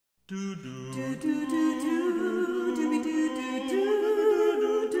The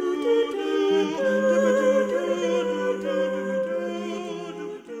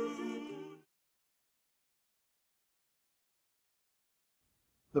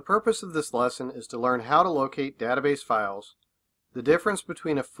purpose of this lesson is to learn how to locate database files, the difference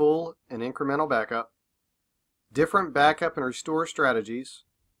between a full and incremental backup, different backup and restore strategies,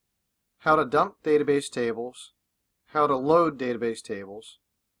 how to dump database tables, how to load database tables,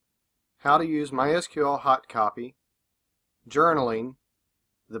 how to use MySQL hot copy, journaling,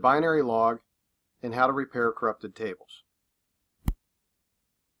 the binary log, and how to repair corrupted tables.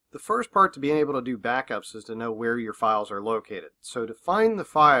 The first part to being able to do backups is to know where your files are located. So to find the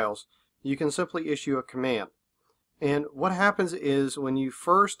files, you can simply issue a command. And what happens is when you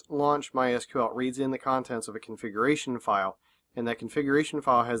first launch MySQL, it reads in the contents of a configuration file, and that configuration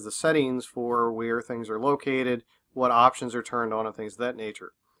file has the settings for where things are located, what options are turned on, and things of that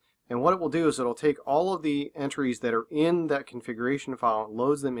nature. And what it will do is it'll take all of the entries that are in that configuration file and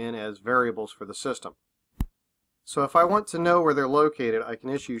loads them in as variables for the system. So if I want to know where they're located, I can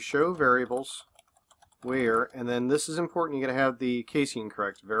issue show variables where, and then this is important, you got to have the casing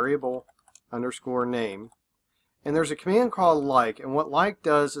correct, variable underscore name. And there's a command called like, and what like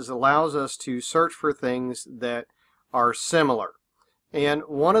does is allows us to search for things that are similar. And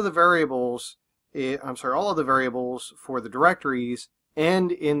one of the variables, all of the variables for the directories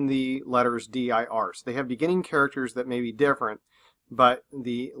end in the letters dir. So they have beginning characters that may be different, but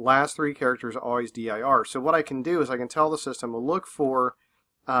the last three characters are always dir. So what I can do is I can tell the system to look for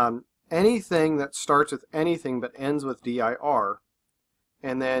anything that starts with anything but ends with dir,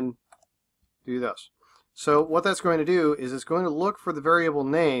 and then do this. So what that's going to do is it's going to look for the variable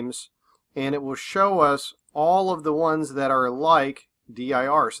names, and it will show us all of the ones that are like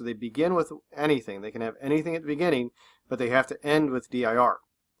dir. So they begin with anything. They can have anything at the beginning, but they have to end with dir.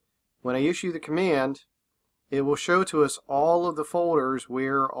 When I issue the command, it will show to us all of the folders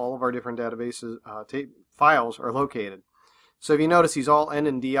where all of our different databases files are located. So if you notice, these all end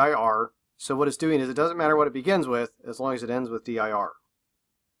in dir. So what it's doing is it doesn't matter what it begins with as long as it ends with dir.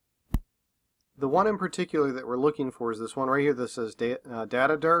 The one in particular that we're looking for is this one right here that says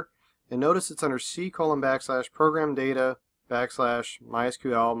data-dir. And notice it's under C:\program data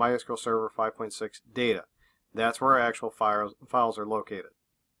 /MySQL Server 5.6 data. That's where our actual files are located.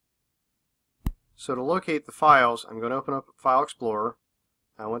 So to locate the files, I'm going to open up File Explorer.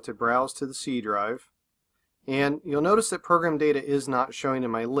 I want to browse to the C drive. And you'll notice that program data is not showing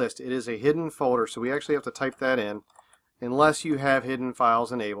in my list. It is a hidden folder, so we actually have to type that in unless you have hidden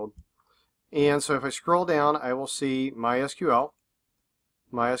files enabled. And so if I scroll down, I will see MySQL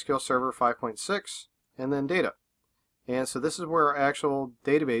Server 5.6, and then data. And so this is where our actual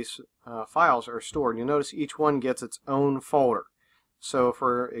database files are stored. You'll notice each one gets its own folder. So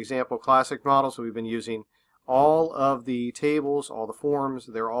for example, classic models that we've been using, all of the tables, all the forms,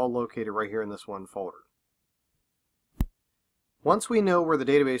 they're all located right here in this one folder. Once we know where the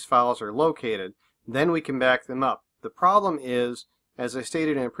database files are located, then we can back them up. The problem is, as I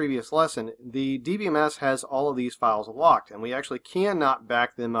stated in a previous lesson, the DBMS has all of these files locked, and we actually cannot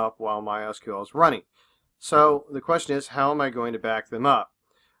back them up while MySQL is running. So the question is, how am I going to back them up?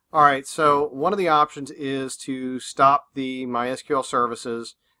 Alright, so one of the options is to stop the MySQL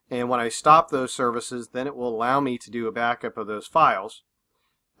services, and when I stop those services, then it will allow me to do a backup of those files.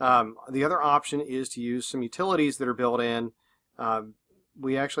 The other option is to use some utilities that are built in.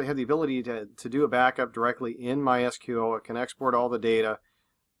 We actually have the ability to do a backup directly in MySQL. It can export all the data.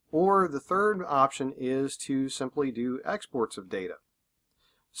 Or the third option is to simply do exports of data.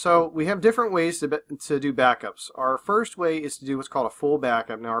 So we have different ways to do backups. Our first way is to do what's called a full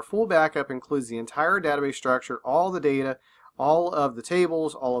backup. Now our full backup includes the entire database structure, all the data, all of the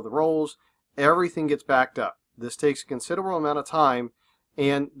tables, all of the roles, everything gets backed up. This takes a considerable amount of time,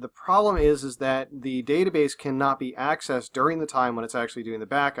 and the problem is that the database cannot be accessed during the time when it's actually doing the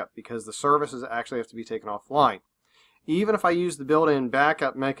backup because the services actually have to be taken offline. Even if I use the built-in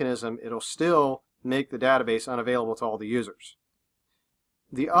backup mechanism, it'll still make the database unavailable to all the users.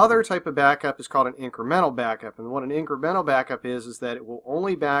 The other type of backup is called an incremental backup, and what an incremental backup is that it will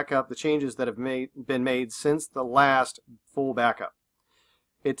only back up the changes that have been made since the last full backup.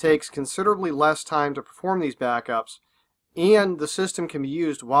 It takes considerably less time to perform these backups, and the system can be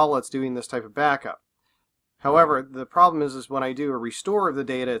used while it's doing this type of backup. However, the problem is when I do a restore of the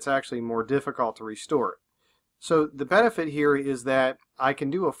data, it's actually more difficult to restore it. So the benefit here is that I can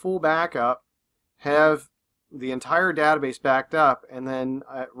do a full backup, have the entire database backed up, and then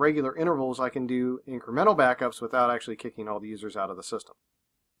at regular intervals I can do incremental backups without actually kicking all the users out of the system.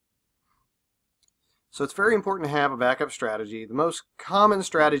 So it's very important to have a backup strategy. The most common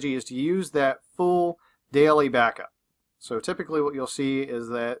strategy is to use that full daily backup. So typically what you'll see is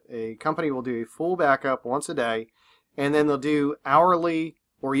that a company will do a full backup once a day, and then they'll do hourly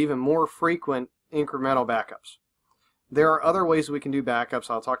or even more frequent incremental backups. There are other ways we can do backups.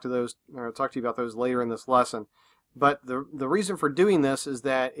 I'll talk to you about those later in this lesson. But the reason for doing this is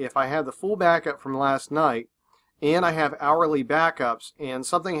that if I have the full backup from last night and I have hourly backups and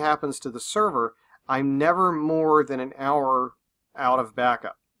something happens to the server, I'm never more than an hour out of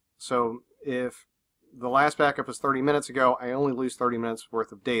backup. So if the last backup was 30 minutes ago, I only lose 30 minutes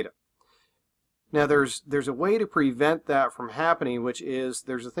worth of data. Now there's a way to prevent that from happening, which is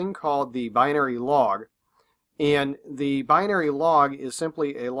there's a thing called the binary log. And the binary log is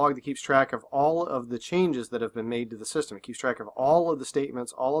simply a log that keeps track of all of the changes that have been made to the system. It keeps track of all of the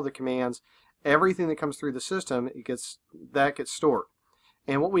statements, all of the commands, everything that comes through the system, gets stored.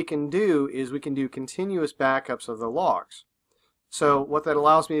 And what we can do is we can do continuous backups of the logs. So what that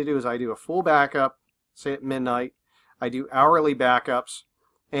allows me to do is I do a full backup, say at midnight. I do hourly backups,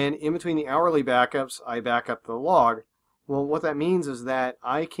 and in between the hourly backups, I back up the log. Well, what that means is that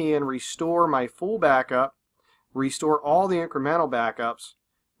I can restore my full backup, restore all the incremental backups,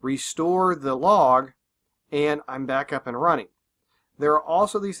 restore the log, and I'm back up and running. There are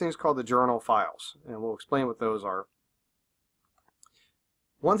also these things called the journal files, and we'll explain what those are.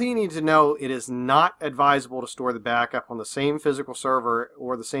 One thing you need to know, it is not advisable to store the backup on the same physical server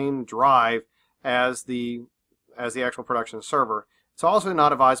or the same drive as the actual production server. It's also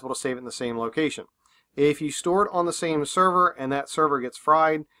not advisable to save it in the same location. If you store it on the same server and that server gets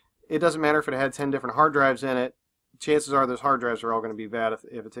fried, it doesn't matter if it had 10 different hard drives in it. Chances are those hard drives are all going to be bad if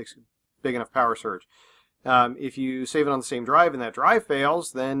it takes a big enough power surge. If you save it on the same drive and that drive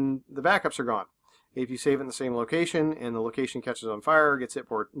fails, then the backups are gone. If you save it in the same location and the location catches on fire, gets hit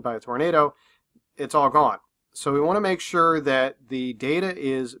by a tornado, it's all gone. So we want to make sure that the data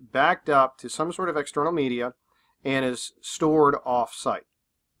is backed up to some sort of external media and is stored off-site.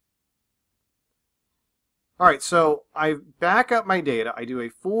 Alright, so I back up my data. I do a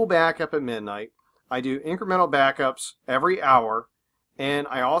full backup at midnight. I do incremental backups every hour, and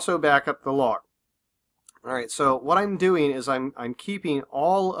I also back up the log. Alright, so what I'm doing is I'm keeping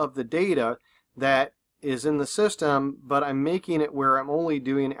all of the data that is in the system, but I'm making it where I'm only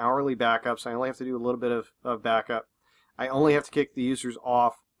doing hourly backups. I only have to do a little bit of backup. I only have to kick the users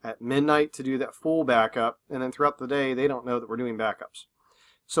off at midnight to do that full backup, and then throughout the day they don't know that we're doing backups.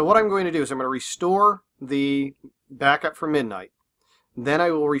 So what I'm going to do is I'm going to restore the backup for midnight. Then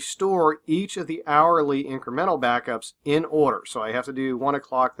I will restore each of the hourly incremental backups in order. So I have to do 1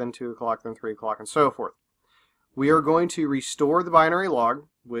 o'clock, then 2 o'clock, then 3 o'clock, and so forth. We are going to restore the binary log,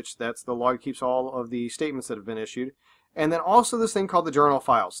 which that's the log that keeps all of the statements that have been issued, and then also this thing called the journal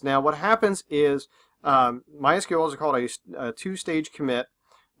files. Now what happens is MySQL is called a two-stage commit,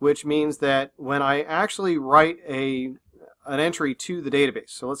 which means that when I actually write an entry to the database,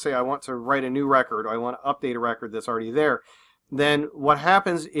 so let's say I want to write a new record, or I want to update a record that's already there, then what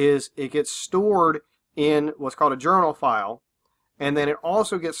happens is it gets stored in what's called a journal file, and then it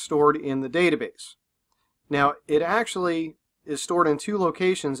also gets stored in the database. Now it actually is stored in two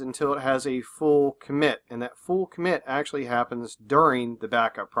locations until it has a full commit, and that full commit actually happens during the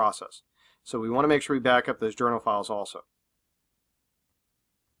backup process. So we want to make sure we back up those journal files also.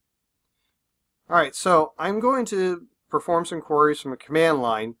 Alright, so I'm going to perform some queries from a command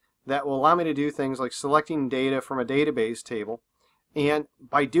line that will allow me to do things like selecting data from a database table, and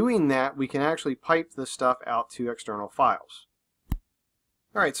by doing that we can actually pipe this stuff out to external files.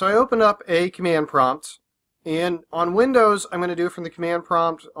 Alright, so I opened up a command prompt, and on Windows I'm going to do it from the command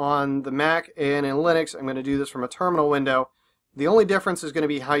prompt. On the Mac and in Linux I'm going to do this from a terminal window. The only difference is going to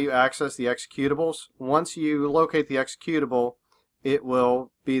be how you access the executables. Once you locate the executable, it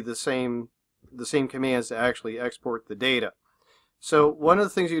will be the same commands to actually export the data. So one of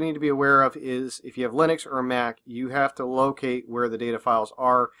the things you need to be aware of is if you have Linux or a Mac, you have to locate where the data files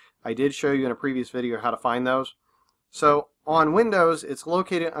are. I did show you in a previous video how to find those. So on Windows, it's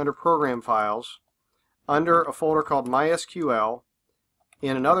located under Program Files, under a folder called MySQL,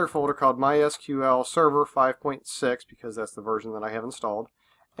 in another folder called MySQL Server 5.6, because that's the version that I have installed,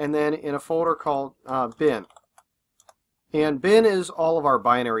 and then in a folder called bin. And bin is all of our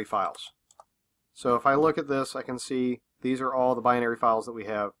binary files. So if I look at this, I can see these are all the binary files that we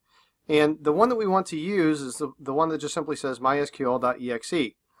have. And the one that we want to use is the one that just simply says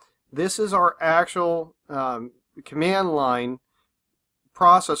mysql.exe. This is our actual command line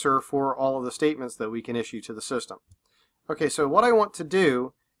processor for all of the statements that we can issue to the system. Okay, so what I want to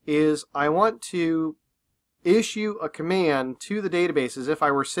do is I want to issue a command to the database as if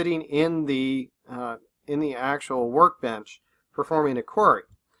I were sitting in the in the actual workbench performing a query.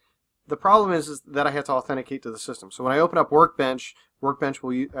 The problem is that I have to authenticate to the system. So when I open up Workbench, Workbench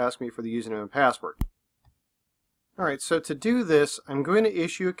will ask me for the username and password. Alright, so to do this, I'm going to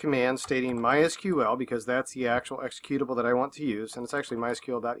issue a command stating MySQL because that's the actual executable that I want to use, and it's actually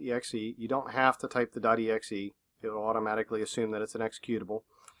mysql.exe. You don't have to type the .exe. It will automatically assume that it's an executable.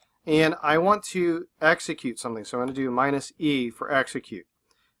 And I want to execute something, so I'm going to do -e for execute.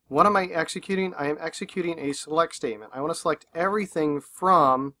 What am I executing? I am executing a select statement. I want to select everything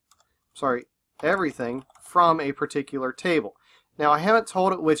from a particular table. Now I haven't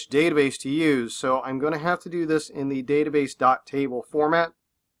told it which database to use, so I'm going to have to do this in the database.table format.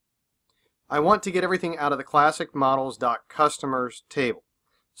 I want to get everything out of the classic models.customers table.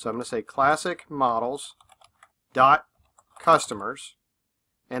 So I'm going to say classic models.customers,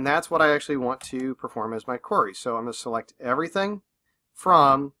 and that's what I actually want to perform as my query. So I'm going to select everything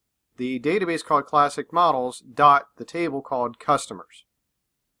from the database called classic models dot the table called customers.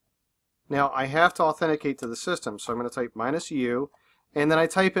 Now I have to authenticate to the system, so I'm going to type -u, and then I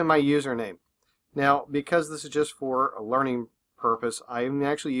type in my username. Now because this is just for a learning purpose, I'm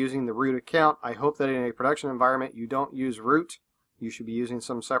actually using the root account. I hope that in a production environment you don't use root. You should be using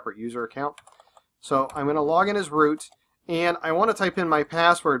some separate user account. So I'm going to log in as root, and I want to type in my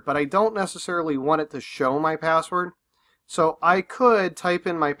password, but I don't necessarily want it to show my password. So I could type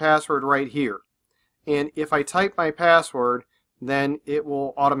in my password right here, and if I type my password, then it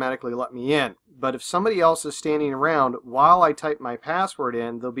will automatically let me in. But if somebody else is standing around while I type my password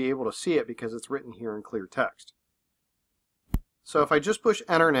in, they'll be able to see it because it's written here in clear text. So if I just push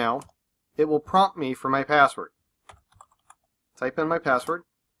enter now, it will prompt me for my password. Type in my password,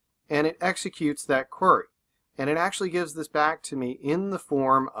 and it executes that query. And it actually gives this back to me in the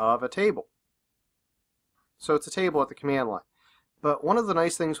form of a table. So it's a table at the command line. But one of the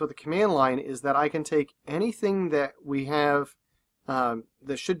nice things with the command line is that I can take anything that we have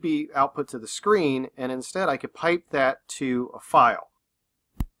that should be output to the screen, and instead I could pipe that to a file.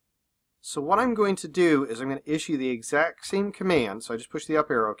 So what I'm going to do is I'm going to issue the exact same command, so I just push the up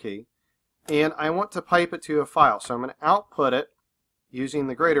arrow key, and I want to pipe it to a file. So I'm going to output it using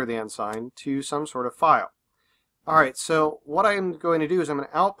the greater than sign to some sort of file. Alright, so what I'm going to do is I'm going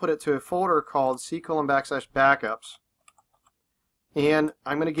to output it to a folder called C:\backups, and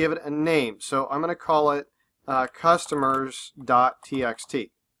I'm going to give it a name. So I'm going to call it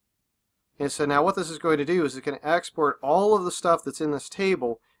customers.txt. And so now what this is going to do is it's going to export all of the stuff that's in this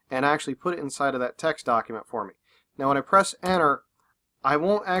table and actually put it inside of that text document for me. Now when I press enter, I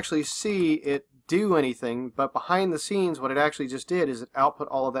won't actually see it do anything, but behind the scenes what it actually just did is it output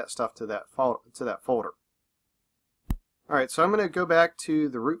all of that stuff to that folder. Alright, so I'm going to go back to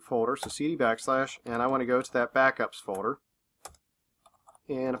the root folder, so cd \, and I want to go to that backups folder.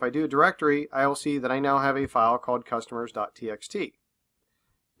 And if I do a directory, I will see that I now have a file called customers.txt.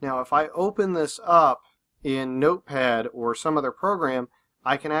 Now if I open this up in Notepad or some other program,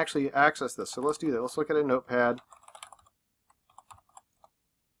 I can actually access this. So let's do that. Let's look at a Notepad.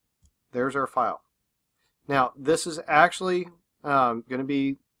 There's our file. Now this is actually going to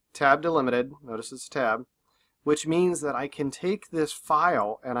be tab delimited. Notice it's a tab, which means that I can take this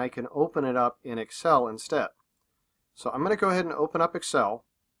file and I can open it up in Excel instead. So I'm going to go ahead and open up Excel.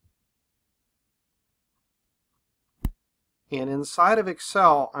 And inside of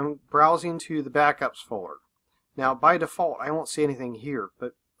Excel, I'm browsing to the backups folder. Now by default, I won't see anything here,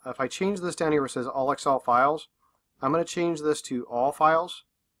 but if I change this down here where it says all Excel files, I'm going to change this to all files,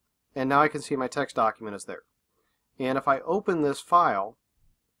 and now I can see my text document is there. And if I open this file,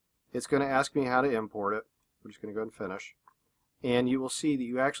 it's going to ask me how to import it. We're just going to go ahead and finish. And you will see that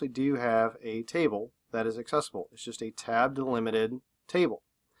you actually do have a table that is accessible. It's just a tab delimited table.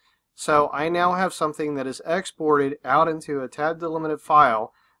 So I now have something that is exported out into a tab delimited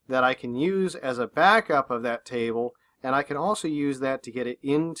file that I can use as a backup of that table, and I can also use that to get it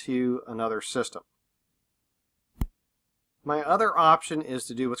into another system. My other option is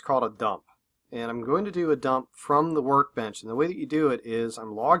to do what's called a dump. And I'm going to do a dump from the workbench. And the way that you do it is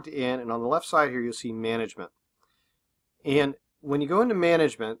I'm logged in, and on the left side here you'll see management. And when you go into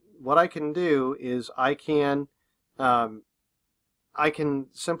management, what I can do is I can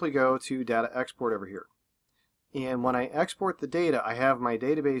simply go to data export over here. And when I export the data, I have my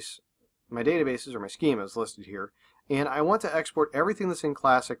databases or my schemas listed here. And I want to export everything that's in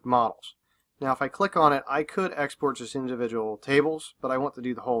classic models. Now if I click on it, I could export just individual tables, but I want to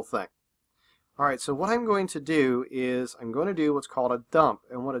do the whole thing. Alright, so what I'm going to do is I'm going to do what's called a dump.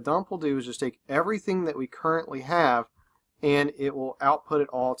 And what a dump will do is just take everything that we currently have and it will output it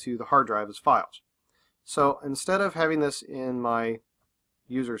all to the hard drive as files. So instead of having this in my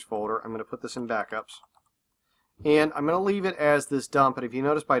users folder. I'm going to put this in backups. And I'm going to leave it as this dump, and if you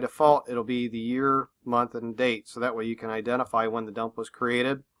notice by default it'll be the year, month, and date, so that way you can identify when the dump was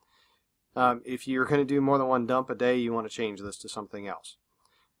created. If you're going to do more than one dump a day, you want to change this to something else.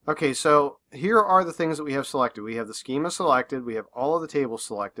 Okay, so here are the things that we have selected. We have the schema selected, we have all of the tables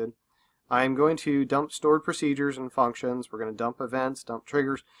selected. I'm going to dump stored procedures and functions. We're going to dump events, dump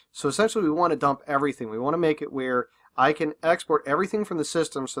triggers. So essentially we want to dump everything. We want to make it where I can export everything from the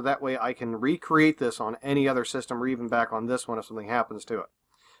system, so that way I can recreate this on any other system or even back on this one if something happens to it.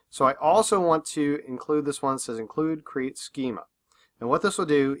 So I also want to include this one that says include create schema. And what this will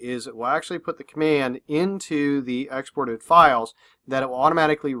do is it will actually put the command into the exported files that it will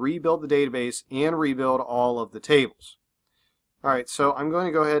automatically rebuild the database and rebuild all of the tables. Alright, so I'm going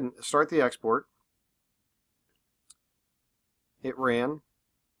to go ahead and start the export. It ran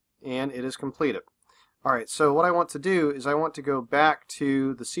and it is completed. Alright, so what I want to do is I want to go back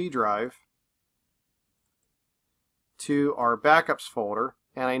to the C drive, to our backups folder,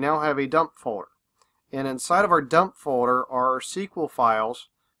 and I now have a dump folder. And inside of our dump folder are SQL files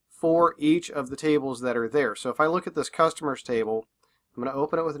for each of the tables that are there. So if I look at this customers table, I'm going to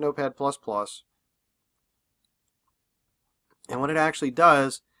open it with Notepad++, and what it actually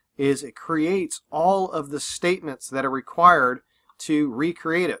does is it creates all of the statements that are required to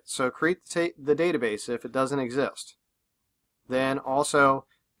recreate it. So create the database if it doesn't exist. Then also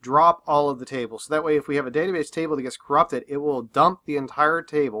drop all of the tables. So that way if we have a database table that gets corrupted, it will dump the entire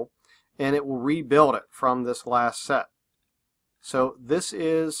table and it will rebuild it from this last set. So this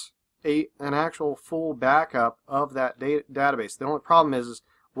is an actual full backup of that database. The only problem is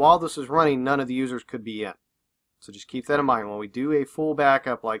while this is running, none of the users could be in. So just keep that in mind. When we do a full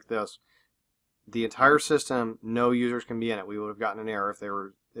backup like this, the entire system, no users can be in it. We would have gotten an error if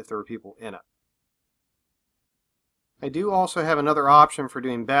there were people in it. I do also have another option for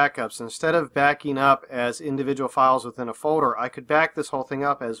doing backups. Instead of backing up as individual files within a folder, I could back this whole thing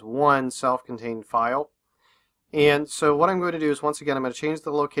up as one self-contained file. And so what I'm going to do is, once again, I'm going to change the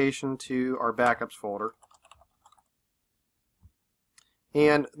location to our backups folder.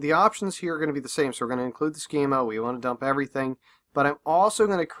 And the options here are going to be the same. So we're going to include the schema. We want to dump everything. But I'm also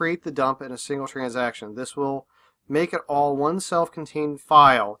going to create the dump in a single transaction. This will make it all one self-contained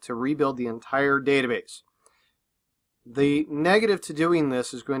file to rebuild the entire database. The negative to doing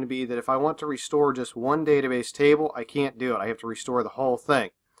this is going to be that if I want to restore just one database table, I can't do it. I have to restore the whole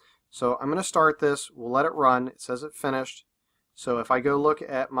thing. So I'm going to start this. We'll let it run. It says it finished. So if I go look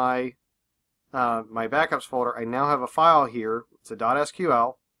at my backups folder, I now have a file here. It's a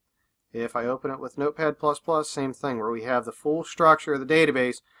 .sql. If I open it with Notepad++, same thing, where we have the full structure of the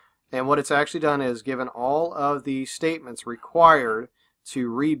database, and what it's actually done is given all of the statements required to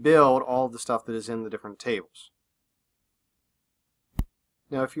rebuild all of the stuff that is in the different tables.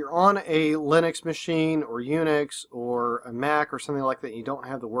 Now if you're on a Linux machine or Unix or a Mac or something like that and you don't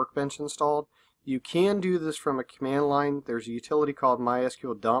have the Workbench installed, you can do this from a command line. There's a utility called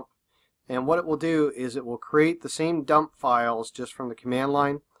MySQL dump, and what it will do is it will create the same dump files just from the command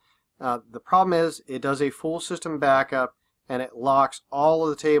line. The problem is it does a full system backup and it locks all of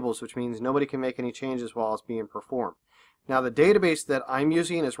the tables, which means nobody can make any changes while it's being performed. Now the database that I'm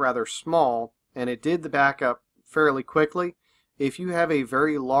using is rather small and it did the backup fairly quickly. If you have a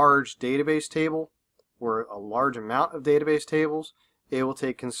very large database table or a large amount of database tables, it will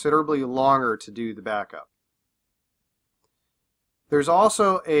take considerably longer to do the backup. There's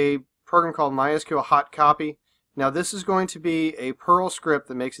also a program called MySQL hot copy. Now this is going to be a Perl script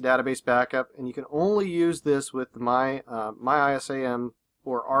that makes a database backup, and you can only use this with the MyISAM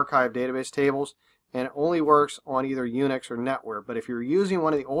or archive database tables, and it only works on either Unix or NetWare. But if you're using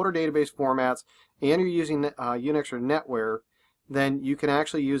one of the older database formats and you're using Unix or NetWare, then you can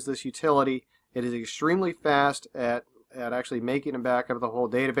actually use this utility. It is extremely fast at actually making a backup of the whole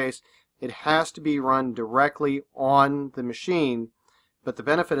database. It has to be run directly on the machine. But the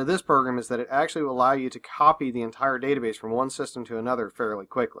benefit of this program is that it actually will allow you to copy the entire database from one system to another fairly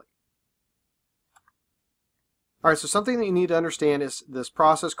quickly. Alright, so something that you need to understand is this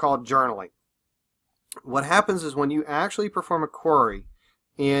process called journaling. What happens is when you actually perform a query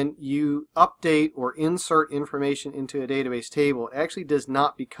and you update or insert information into a database table, it actually does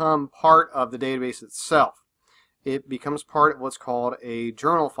not become part of the database itself. It becomes part of what's called a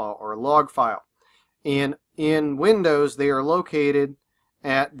journal file or a log file. And in Windows, they are located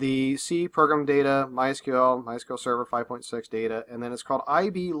at the C program data, MySQL Server 5.6 data, and then it's called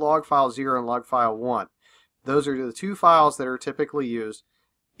IB log file 0 and log file 1. Those are the two files that are typically used.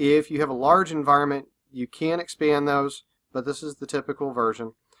 If you have a large environment, you can expand those, but this is the typical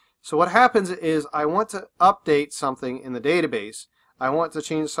version. So what happens is I want to update something in the database. I want to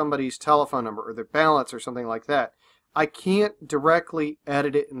change somebody's telephone number or their balance or something like that, I can't directly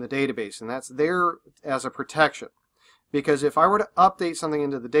edit it in the database, and that's there as a protection. Because if I were to update something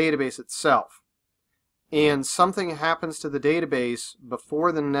into the database itself, and something happens to the database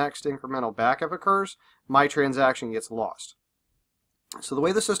before the next incremental backup occurs, my transaction gets lost. So the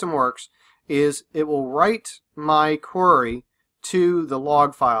way the system works is it will write my query to the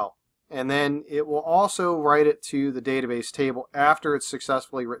log file, and then it will also write it to the database table after it's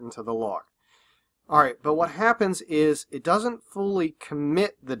successfully written to the log. Alright, but what happens is it doesn't fully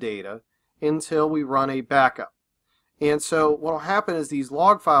commit the data until we run a backup. And so what will happen is these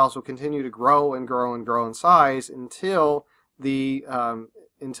log files will continue to grow and grow and grow in size until the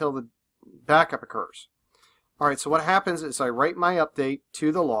backup occurs. Alright, so what happens is I write my update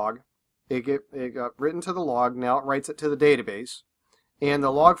to the log. It got written to the log, now it writes it to the database, and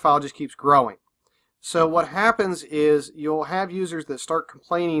the log file just keeps growing. So what happens is you'll have users that start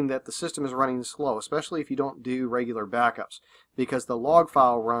complaining that the system is running slow, especially if you don't do regular backups, because the log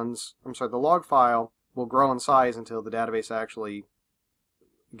file will grow in size until the database actually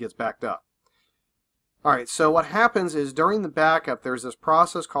gets backed up. Alright, so what happens is during the backup there's this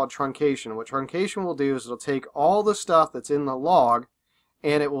process called truncation. What truncation will do is it'll take all the stuff that's in the log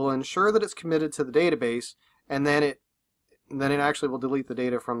and it will ensure that it's committed to the database, and then it actually will delete the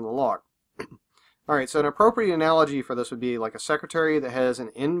data from the log. Alright, so an appropriate analogy for this would be like a secretary that has an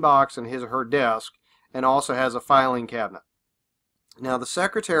inbox on his or her desk and also has a filing cabinet. Now the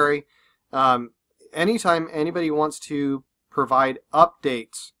secretary, anytime anybody wants to provide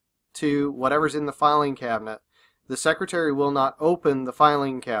updates to whatever's in the filing cabinet, the secretary will not open the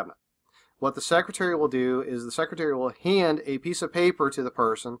filing cabinet. What the secretary will do is the secretary will hand a piece of paper to the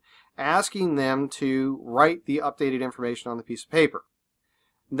person asking them to write the updated information on the piece of paper.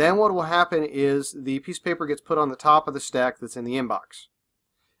 Then what will happen is the piece of paper gets put on the top of the stack that's in the inbox.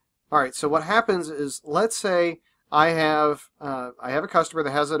 Alright, so what happens is, let's say I have a customer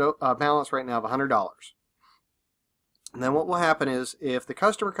that has a balance right now of $100. And then what will happen is if the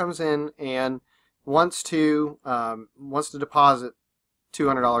customer comes in and wants to deposit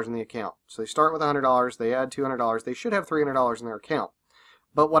 $200 in the account. So they start with $100, they add $200, they should have $300 in their account.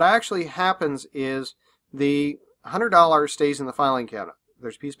 But what actually happens is the $100 stays in the filing cabinet.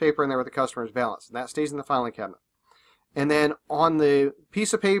 There's a piece of paper in there with the customer's balance, and that stays in the filing cabinet. And then on the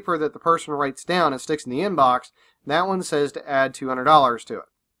piece of paper that the person writes down and sticks in the inbox, that one says to add $200 to it.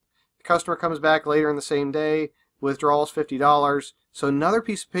 The customer comes back later in the same day, withdraws $50, so another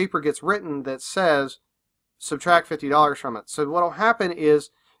piece of paper gets written that says subtract $50 from it. So what will happen is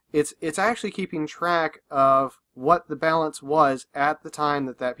it's actually keeping track of what the balance was at the time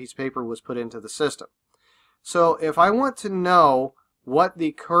that that piece of paper was put into the system. So if I want to know what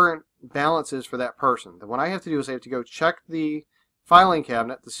the current balance is for that person, then what I have to do is I have to go check the filing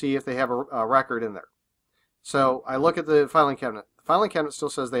cabinet to see if they have a record in there. So I look at the filing cabinet. The filing cabinet still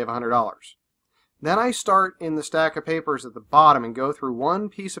says they have $100. Then I start in the stack of papers at the bottom and go through one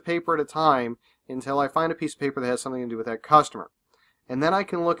piece of paper at a time until I find a piece of paper that has something to do with that customer. And then I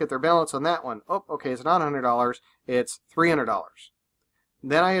can look at their balance on that one. Oh, okay, it's not $100, it's $300.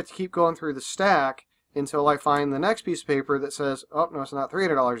 Then I have to keep going through the stack until I find the next piece of paper that says, oh, no, it's not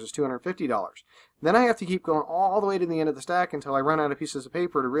 $300, it's $250. Then I have to keep going all the way to the end of the stack until I run out of pieces of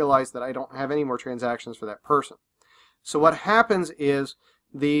paper to realize that I don't have any more transactions for that person. So what happens is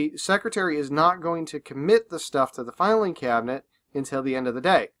the secretary is not going to commit the stuff to the filing cabinet until the end of the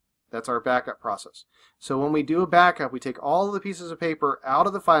day. That's our backup process. So when we do a backup, we take all of the pieces of paper out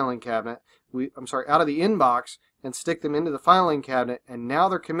of the filing cabinet, out of the inbox, and stick them into the filing cabinet, and now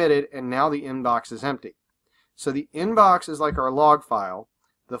they're committed, and now the inbox is empty. So the inbox is like our log file.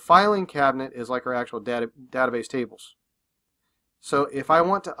 The filing cabinet is like our actual database tables. So if I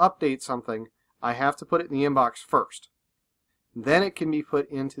want to update something, I have to put it in the inbox first. Then it can be put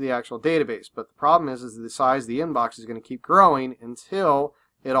into the actual database. But the problem is the size of the inbox is going to keep growing until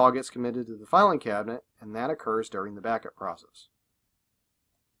it all gets committed to the filing cabinet, and that occurs during the backup process.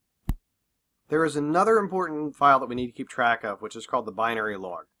 There is another important file that we need to keep track of, which is called the binary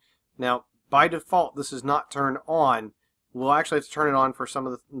log. Now, by default, this is not turned on. We'll actually have to turn it on for some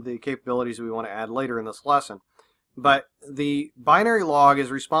of the capabilities we want to add later in this lesson. But the binary log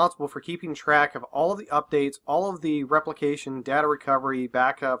is responsible for keeping track of all of the updates, all of the replication, data recovery,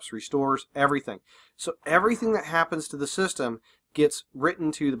 backups, restores, everything. So everything that happens to the system gets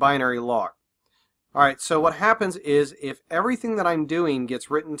written to the binary log. Alright, so what happens is if everything that I'm doing gets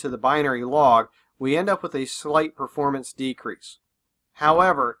written to the binary log, we end up with a slight performance decrease.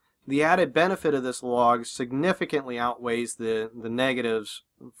 However, the added benefit of this log significantly outweighs the negatives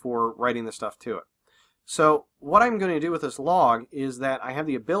for writing the stuff to it. So what I'm going to do with this log is that I have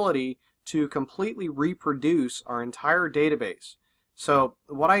the ability to completely reproduce our entire database. So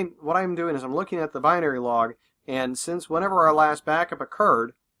what I'm doing is I'm looking at the binary log, and since whenever our last backup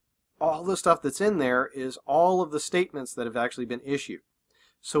occurred, all the stuff that's in there is all of the statements that have actually been issued.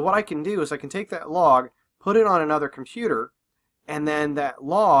 So what I can do is I can take that log, put it on another computer, and then that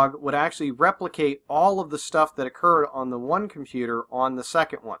log would actually replicate all of the stuff that occurred on the one computer on the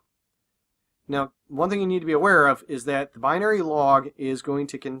second one. Now, one thing you need to be aware of is that the binary log is going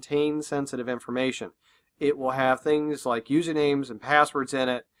to contain sensitive information. It will have things like usernames and passwords in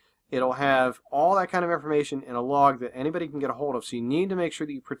it. It'll have all that kind of information in a log that anybody can get a hold of. So you need to make sure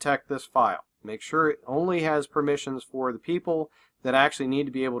that you protect this file. Make sure it only has permissions for the people that actually need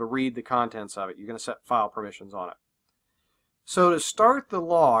to be able to read the contents of it. You're going to set file permissions on it. So to start the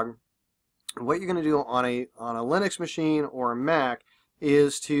log, what you're going to do on a Linux machine or a Mac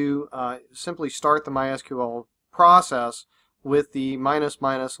is to simply start the MySQL process with the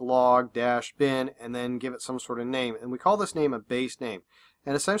 --log-bin and then give it some sort of name. And we call this name a base name.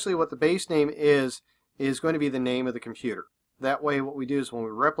 And essentially what the base name is going to be the name of the computer. That way what we do is when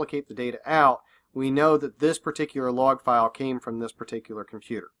we replicate the data out, we know that this particular log file came from this particular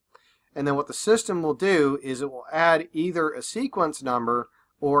computer. And then what the system will do is it will add either a sequence number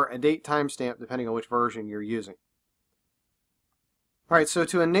or a date timestamp depending on which version you're using. Alright, so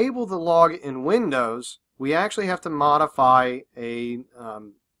to enable the log in Windows, we actually have to modify a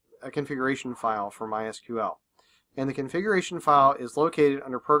configuration file for MySQL. And the configuration file is located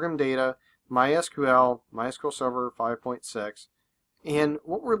under Program Data, MySQL, MySQL Server 5.6. And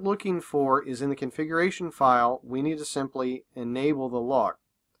what we're looking for is in the configuration file, we need to simply enable the log.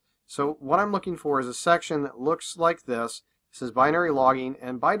 So what I'm looking for is a section that looks like this. It says binary logging,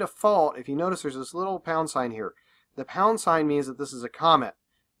 and by default, if you notice there's this little pound sign here. The pound sign means that this is a comment,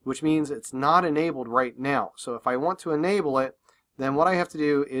 which means it's not enabled right now. So if I want to enable it, then what I have to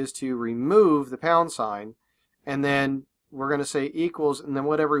do is to remove the pound sign, and then we're going to say equals, and then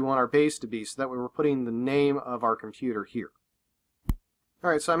whatever we want our base to be, so that way we're putting the name of our computer here.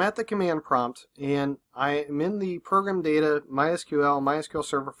 Alright, so I'm at the command prompt, and I am in the Program Data, MySQL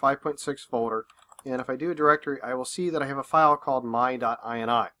Server 5.6 folder, and if I do a directory, I will see that I have a file called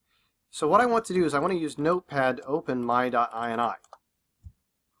my.ini. So what I want to do is I want to use Notepad to open my.ini.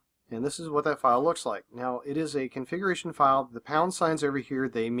 And this is what that file looks like. Now, it is a configuration file. The pound signs over here,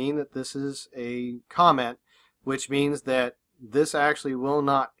 they mean that this is a comment, which means that this actually will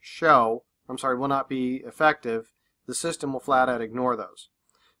not will not be effective. The system will flat out ignore those.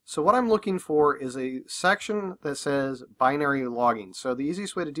 So what I'm looking for is a section that says binary logging. So the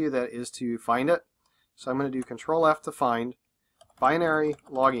easiest way to do that is to find it. So I'm going to do Control F to find binary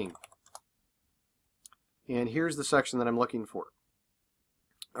logging. And here's the section that I'm looking for.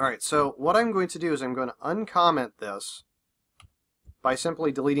 Alright, so what I'm going to do is I'm going to uncomment this by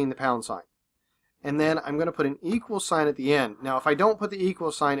simply deleting the pound sign. And then I'm going to put an equal sign at the end. Now if I don't put the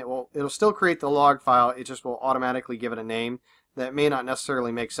equal sign, it'll still create the log file, it just will automatically give it a name that may not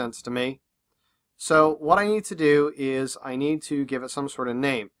necessarily make sense to me. So what I need to do is I need to give it some sort of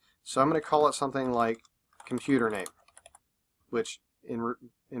name. So I'm going to call it something like computer name, which in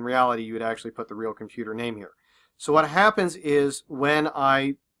reality you would actually put the real computer name here. So what happens is when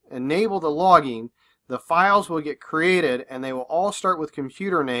I enable the logging, the files will get created and they will all start with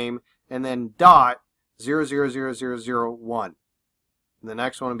computer name and then .0000001. The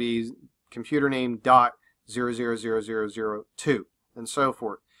next one will be computer name .0000002 and so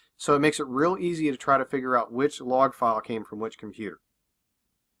forth. So it makes it real easy to try to figure out which log file came from which computer.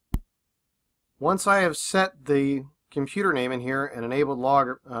 Once I have set the computer name in here and enabled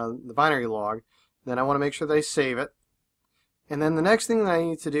the binary log, then I want to make sure that I save it. And then the next thing that I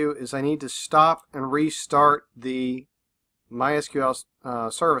need to do is I need to stop and restart the MySQL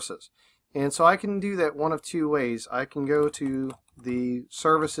services. And so I can do that one of two ways. I can go to the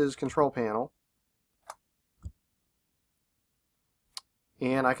Services Control Panel,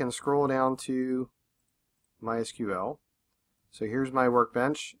 and I can scroll down to MySQL. So here's my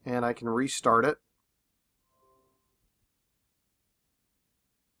workbench, and I can restart it.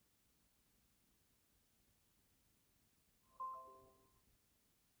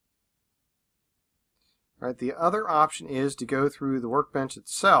 All right, the other option is to go through the workbench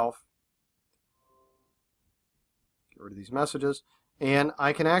itself. Get rid of these messages. And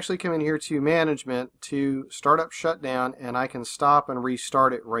I can actually come in here to Management to Startup Shutdown, and I can stop and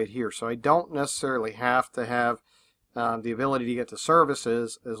restart it right here. So I don't necessarily have to have the ability to get to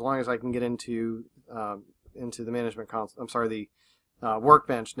Services as long as I can get into the Management console. I'm sorry, the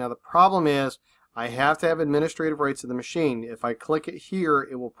Workbench. Now the problem is I have to have administrative rights of the machine. If I click it here,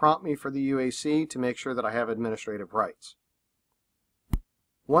 it will prompt me for the UAC to make sure that I have administrative rights.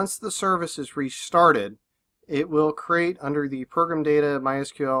 Once the service is restarted, it will create under the Program Data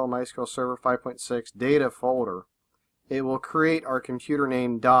MySQL Server 5.6 Data folder. It will create our computer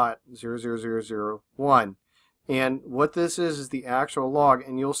name .00001. And what this is the actual log,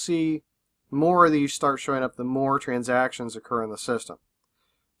 and you'll see more of these start showing up the more transactions occur in the system.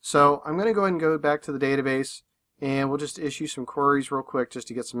 So I'm going to go ahead and go back to the database, and we'll just issue some queries real quick just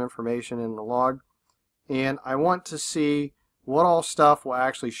to get some information in the log. And I want to see what all stuff will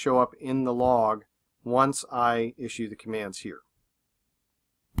actually show up in the log once I issue the commands here.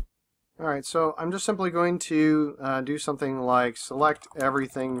 Alright, so I'm just simply going to do something like select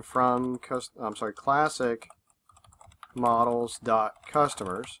everything from classic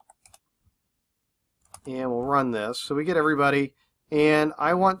models.customers, and we'll run this. So we get everybody, and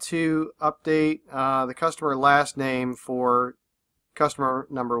I want to update the customer last name for customer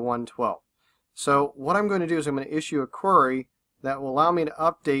number 112. So what I'm going to do is I'm going to issue a query that will allow me to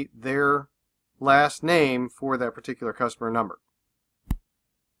update their last name for that particular customer number.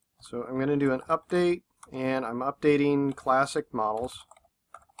 So I'm going to do an update, and I'm updating classic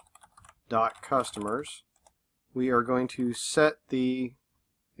models.customers. We are going to set the, I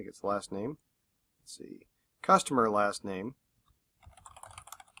think it's last name, let's see, customer last name,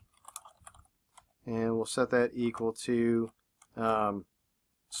 and we'll set that equal to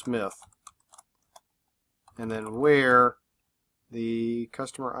Smith, and then where the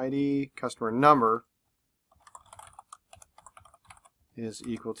customer ID, customer number is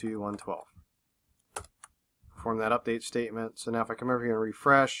equal to 112. Perform that update statement. So now if I come over here and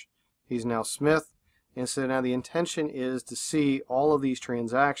refresh, he's now Smith. And so now the intention is to see all of these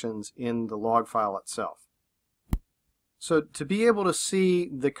transactions in the log file itself. So to be able to see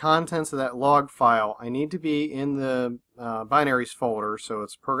the contents of that log file, I need to be in the binaries folder. So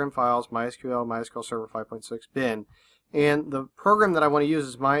it's Program Files, MySQL Server 5.6 bin. And the program that I want to use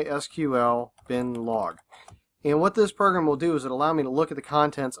is MySQL bin log. And what this program will do is it'll allow me to look at the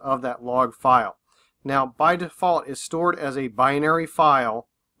contents of that log file. Now, by default, it's stored as a binary file,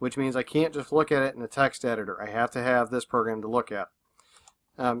 which means I can't just look at it in a text editor. I have to have this program to look at.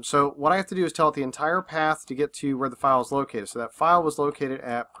 So what I have to do is tell it the entire path to get to where the file is located. So that file was located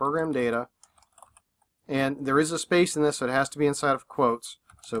at Program Data, and there is a space in this, so it has to be inside of quotes.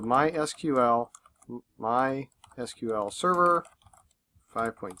 So MySQL Server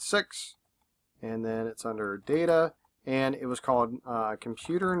 5.6. and then it's under data, and it was called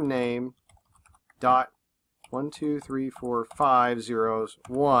computer name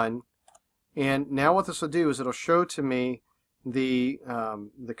 .1234501. And now what this will do is it'll show to me the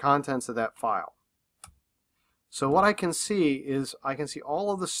contents of that file. So what I can see is I can see all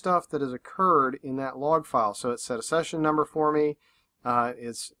of the stuff that has occurred in that log file. So it set a session number for me,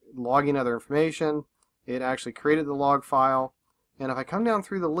 it's logging other information, it actually created the log file. And if I come down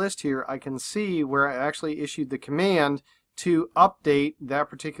through the list here, I can see where I actually issued the command to update that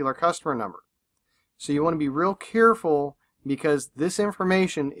particular customer number. So you want to be real careful, because this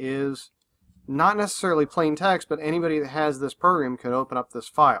information is not necessarily plain text, but anybody that has this program could open up this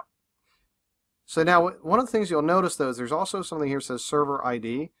file. So now one of the things you'll notice though is there's also something here that says server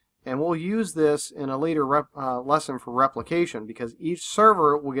ID, and we'll use this in a later lesson for replication, because each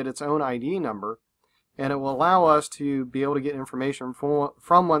server will get its own ID number, and it will allow us to be able to get information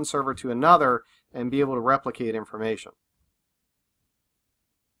from one server to another and be able to replicate information.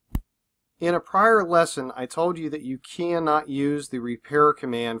 In a prior lesson, I told you that you cannot use the repair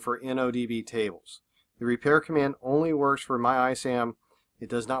command for NODB tables. The repair command only works for MyISAM. It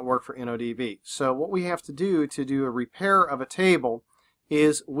does not work for NODB. So what we have to do a repair of a table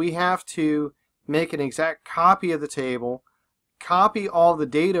is we have to make an exact copy of the table, copy all the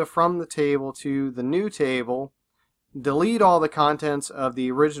data from the table to the new table, delete all the contents of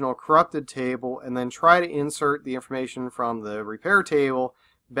the original corrupted table, and then try to insert the information from the repair table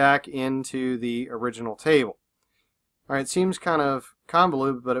back into the original table. Alright, it seems kind of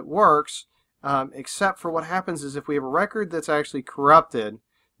convoluted, but it works, except for what happens is if we have a record that's actually corrupted,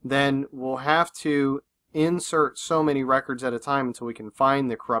 then we'll have to insert so many records at a time until we can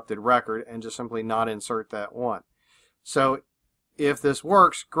find the corrupted record and just simply not insert that one. So if this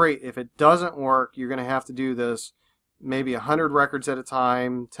works, great. If it doesn't work, you're going to have to do this maybe 100 records at a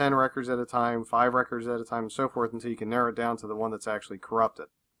time, 10 records at a time, 5 records at a time, and so forth, until you can narrow it down to the one that's actually corrupted.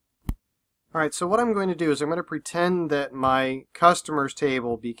 Alright, so what I'm going to do is I'm going to pretend that my customers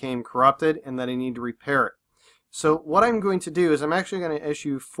table became corrupted and that I need to repair it. So what I'm going to do is I'm actually going to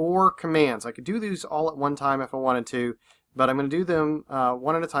issue 4 commands. I could do these all at one time if I wanted to, but I'm going to do them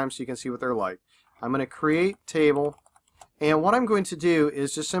one at a time so you can see what they're like. I'm going to create table, and what I'm going to do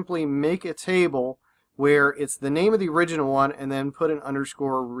is just simply make a table where it's the name of the original one and then put an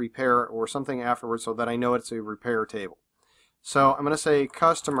underscore repair or something afterwards so that I know it's a repair table. So I'm going to say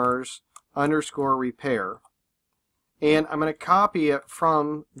customers underscore repair, and I'm going to copy it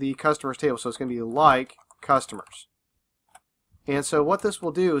from the customers table, so it's going to be like customers. And so what this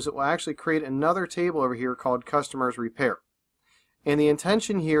will do is it will actually create another table over here called customers repair. And the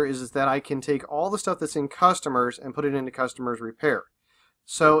intention here is that I can take all the stuff that's in customers and put it into customers repair.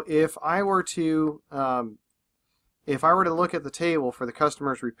 So if I were to look at the table for the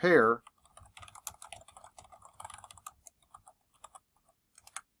customers repair,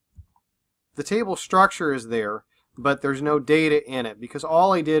 the table structure is there, but there's no data in it, because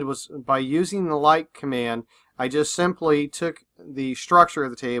all I did was, by using the like command, I just simply took the structure of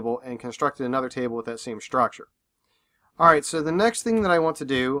the table and constructed another table with that same structure. Alright, so the next thing that I want to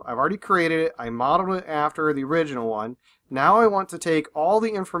do, I've already created it, I modeled it after the original one. Now I want to take all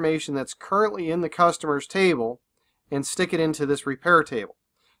the information that's currently in the customers table and stick it into this repair table.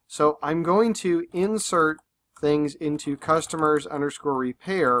 So I'm going to insert things into customers underscore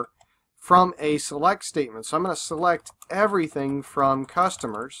repair from a select statement. So I'm going to select everything from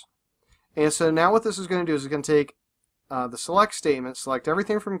customers. And so now what this is going to do is it's going to take the select statement, select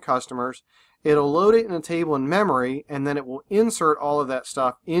everything from customers, it'll load it in a table in memory, and then it will insert all of that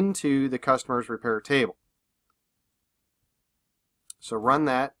stuff into the customers repair table. So run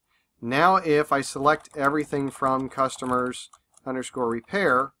that. Now if I select everything from customers underscore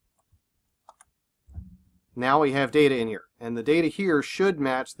repair, now we have data in here, and the data here should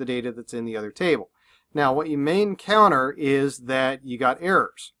match the data that's in the other table. Now what you may encounter is that you got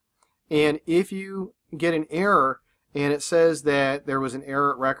errors, and if you get an error and it says that there was an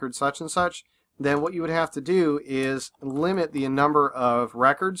error at record such and such, then what you would have to do is limit the number of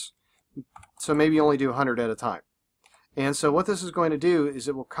records, so maybe only do 100 at a time. And so what this is going to do is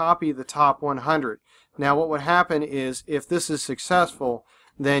it will copy the top 100. Now what would happen is, if this is successful,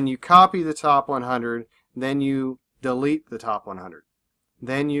 then you copy the top 100, then you delete the top 100.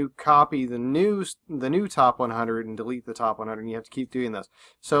 Then you copy the new top 100 and delete the top 100, and you have to keep doing this.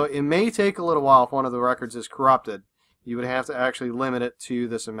 So it may take a little while if one of the records is corrupted. You would have to actually limit it to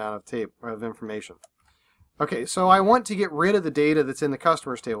this amount of information. Okay, so I want to get rid of the data that's in the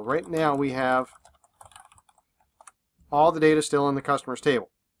customers table. Right now we have all the data still in the customers table.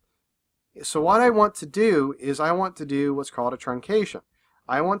 So what I want to do is I want to do what's called a truncation.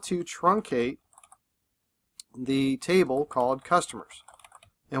 I want to truncate the table called customers.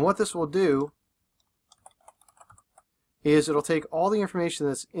 And what this will do is it'll take all the information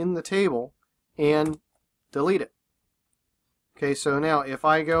that's in the table and delete it. Okay, so now if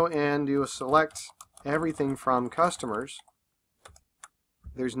I go and do a select everything from customers,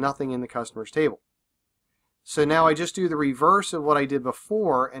 there's nothing in the customers table. So now I just do the reverse of what I did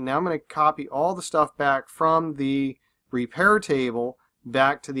before, and now I'm going to copy all the stuff back from the repair table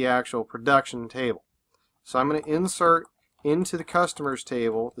back to the actual production table. So I'm going to insert into the customers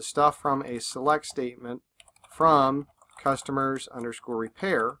table the stuff from a select statement from customers underscore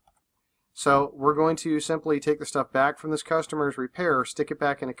repair. So we're going to simply take the stuff back from this customers repair, stick it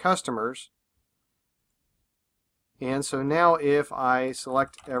back into customers. And so now if I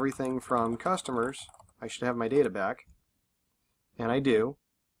select everything from customers, I should have my data back. And I do.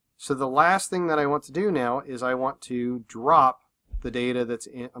 So the last thing that I want to do now is I want to drop the data that's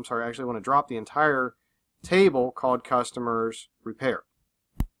in, I actually want to drop the entire table called customers repair.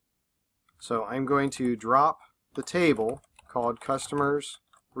 So I'm going to drop the table called customers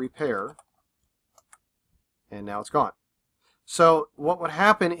repair, and now it's gone. So what would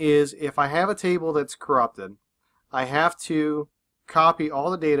happen is, if I have a table that's corrupted, I have to copy all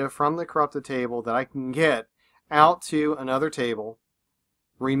the data from the corrupted table that I can get out to another table,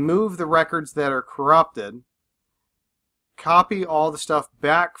 remove the records that are corrupted, copy all the stuff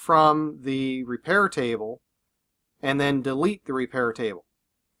back from the repair table, and then delete the repair table.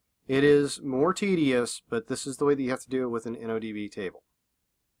 It is more tedious, but this is the way that you have to do it with an InnoDB table.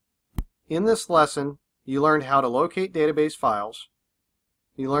 In this lesson, you learned how to locate database files.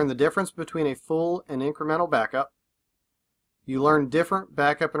 You learned the difference between a full and incremental backup. You learned different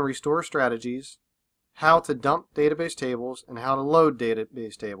backup and restore strategies, how to dump database tables, and how to load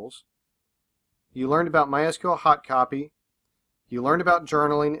database tables. You learned about MySQL hot copy. You learned about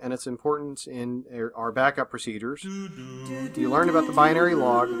journaling and its importance in our backup procedures. You learned about the binary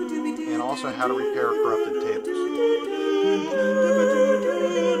log and also how to repair corrupted tables.